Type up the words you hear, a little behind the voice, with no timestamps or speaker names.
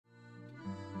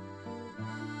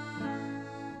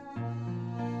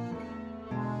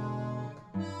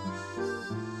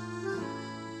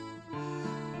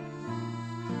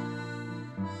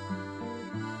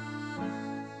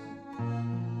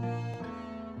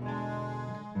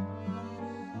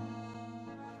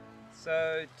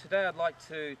So today I'd like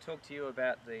to talk to you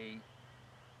about the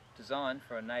design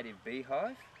for a native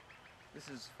beehive. This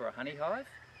is for a honey hive.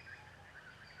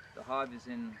 The hive is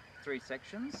in three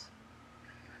sections: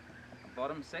 a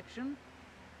bottom section,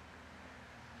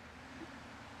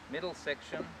 middle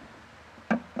section,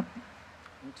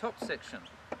 and top section.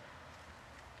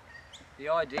 The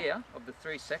idea of the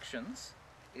three sections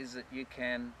is that you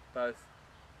can both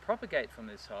propagate from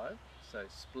this hive, so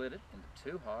split it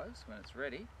into two hives when it's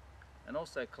ready, and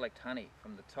also collect honey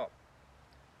from the top.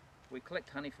 We collect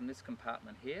honey from this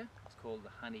compartment here. It's called the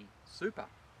honey super,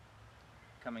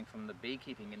 coming from the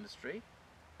beekeeping industry,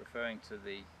 referring to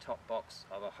the top box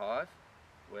of a hive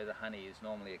where the honey is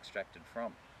normally extracted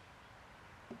from.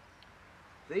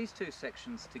 These two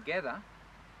sections together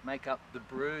make up the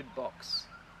brood box.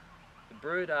 The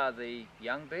brood are the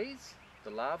young bees, the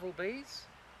larval bees,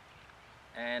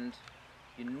 and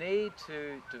you need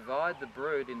to divide the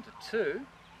brood into two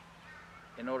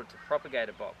in order to propagate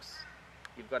a box.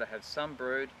 You've got to have some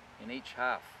brood in each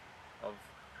half of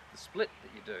the split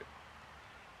that you do.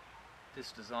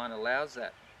 This design allows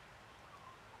that.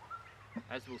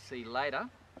 As we'll see later,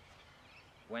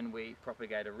 when we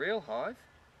propagate a real hive,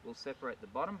 we'll separate the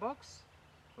bottom box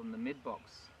from the mid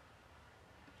box,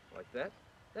 like that.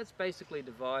 That's basically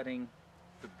dividing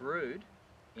the brood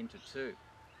into two,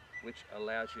 which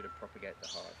allows you to propagate the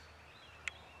hive.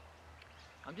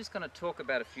 I'm just going to talk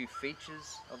about a few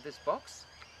features of this box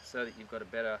so that you've got a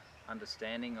better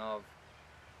understanding of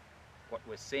what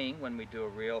we're seeing when we do a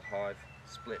real hive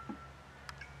split.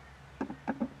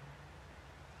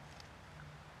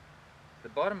 The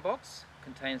bottom box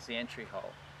contains the entry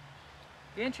hole.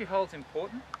 The entry hole is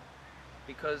important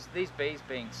because these bees,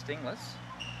 being stingless,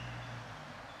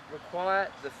 require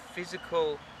the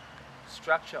physical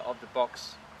structure of the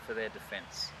box for their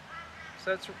defense.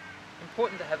 So it's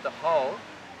important to have the hole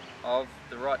of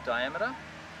the right diameter,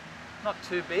 not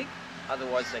too big,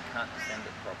 otherwise they can't descend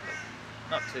it properly.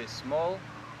 Not too small,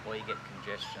 or you get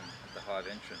congestion at the hive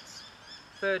entrance.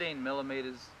 13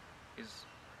 millimeters is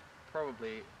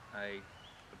probably a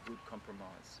good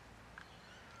compromise.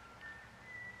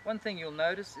 One thing you'll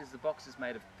notice is the box is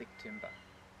made of thick timber.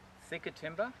 Thicker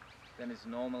timber than is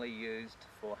normally used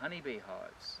for honeybee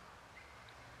hives.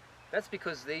 That's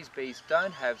because these bees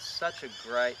don't have such a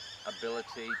great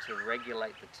ability to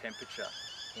regulate the temperature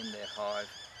in their hive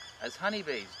as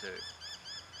honeybees do.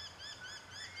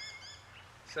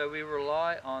 So we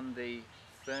rely on the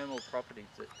thermal properties,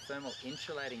 the thermal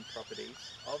insulating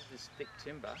properties of this thick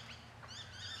timber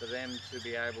for them to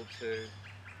be able to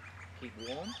keep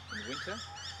warm in winter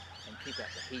and keep out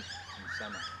the heat in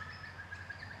summer.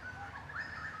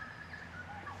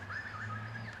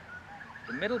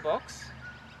 The middle box,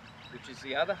 which is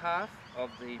the other half of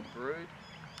the brood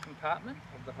compartment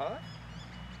of the hive,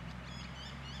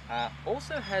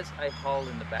 also has a hole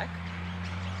in the back,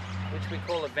 which we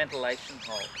call a ventilation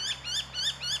hole.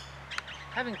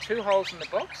 Having two holes in the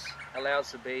box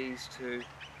allows the bees to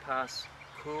pass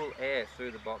cool air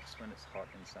through the box when it's hot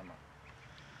in summer.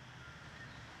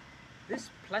 This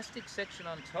plastic section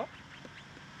on top,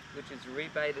 which is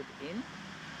rebaited in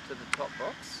to the top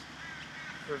box,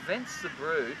 prevents the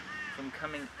brood from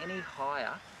coming any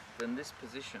higher than this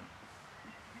position.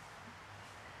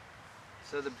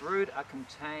 So the brood are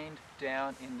contained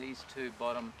down in these two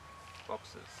bottom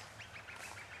boxes.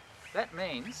 That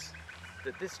means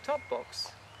that this top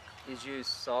box is used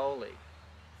solely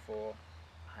for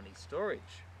honey storage.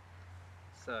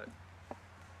 So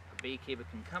a beekeeper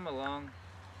can come along,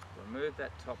 remove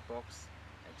that top box,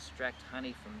 extract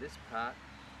honey from this part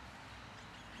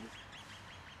with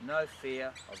no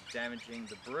fear of damaging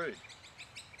the brood.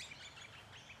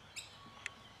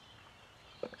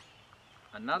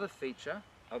 Another feature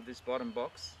of this bottom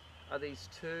box are these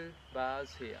two bars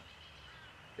here.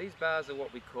 These bars are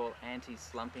what we call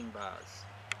anti-slumping bars.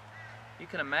 You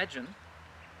can imagine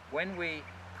when we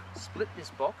split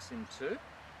this box in two,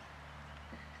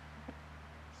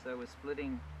 so we're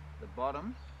splitting the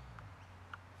bottom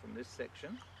from this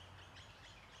section,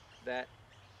 that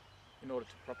in order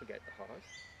to propagate the hive,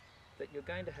 that you're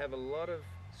going to have a lot of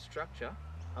structure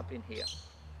up in here.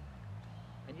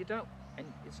 And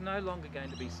it's no longer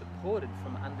going to be supported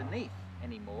from underneath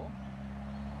anymore,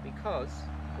 because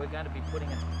we're going to be putting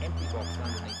an empty box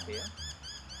underneath here.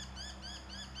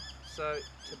 So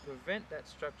to prevent that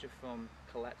structure from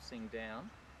collapsing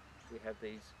down, we have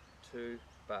these two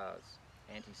bars,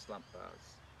 anti-slump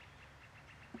bars.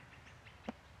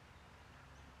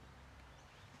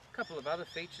 A couple of other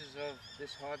features of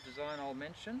this hive design I'll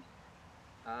mention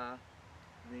are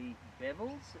the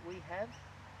bevels that we have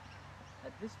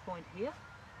at this point here.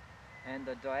 and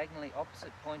the diagonally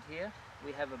opposite point here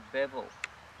we have a bevel,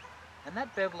 and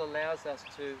that bevel allows us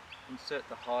to insert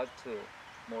the hive tool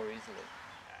more easily.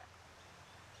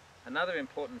 Another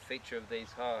important feature of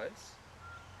these hives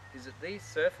is that these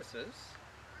surfaces,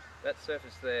 that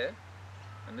surface there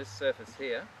and this surface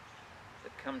here,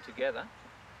 that come together,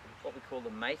 what we call the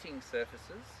mating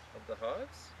surfaces of the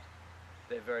hives,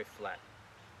 they're very flat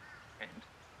and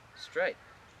straight,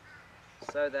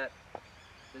 so that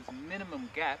there's a minimum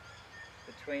gap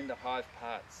between the hive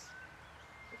parts.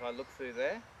 If I look through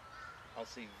there, I'll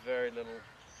see very little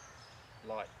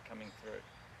light coming through.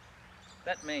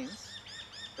 That means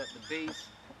that the bees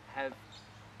have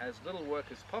as little work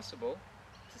as possible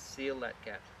to seal that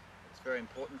gap. It's very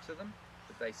important to them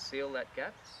that they seal that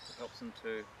gap. It helps them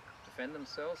to defend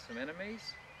themselves from enemies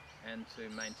and to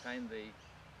maintain the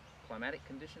climatic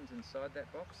conditions inside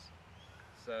that box.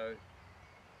 So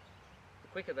the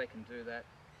quicker they can do that,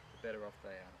 the better off they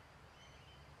are.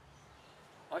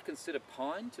 I consider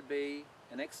pine to be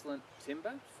an excellent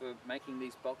timber for making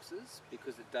these boxes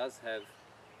because it does have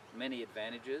many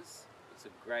advantages. It's a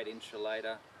great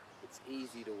insulator, it's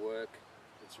easy to work,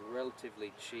 it's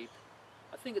relatively cheap.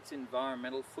 I think its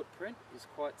environmental footprint is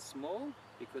quite small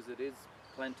because it is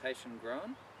plantation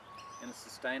grown in a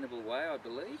sustainable way, I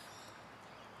believe.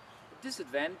 The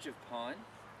disadvantage of pine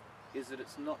is that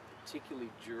it's not particularly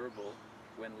durable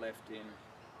when left in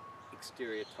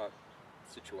exterior type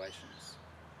situations.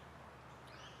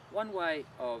 One way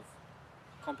of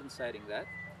compensating that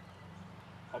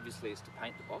obviously is to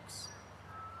paint the box.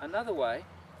 Another way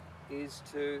is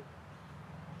to,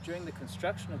 during the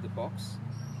construction of the box,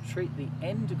 treat the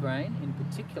end grain in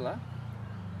particular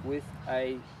with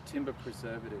a timber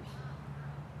preservative.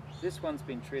 This one's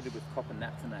been treated with copper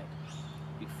naphthenate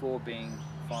before being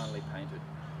finally painted.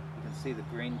 You can see the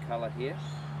green colour here.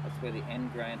 That's where the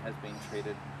end grain has been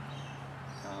treated.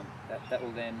 That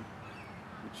will then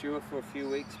mature for a few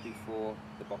weeks before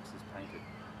the box is painted.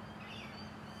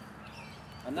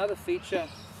 Another feature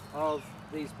of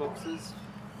these boxes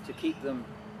to keep them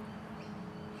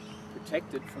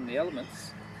protected from the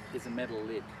elements is a metal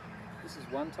lid. This is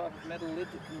one type of metal lid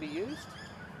that can be used.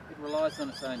 It relies on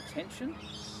its own tension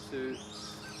to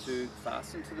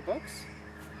fasten to the box.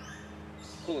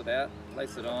 Pull it out,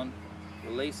 place it on,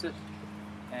 release it,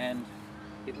 and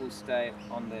it will stay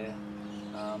on there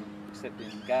except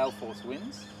in gale force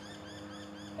winds,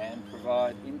 and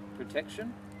provide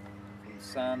protection from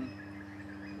sun,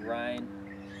 rain,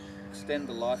 extend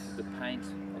the life of the paint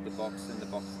of the box and the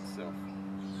box itself.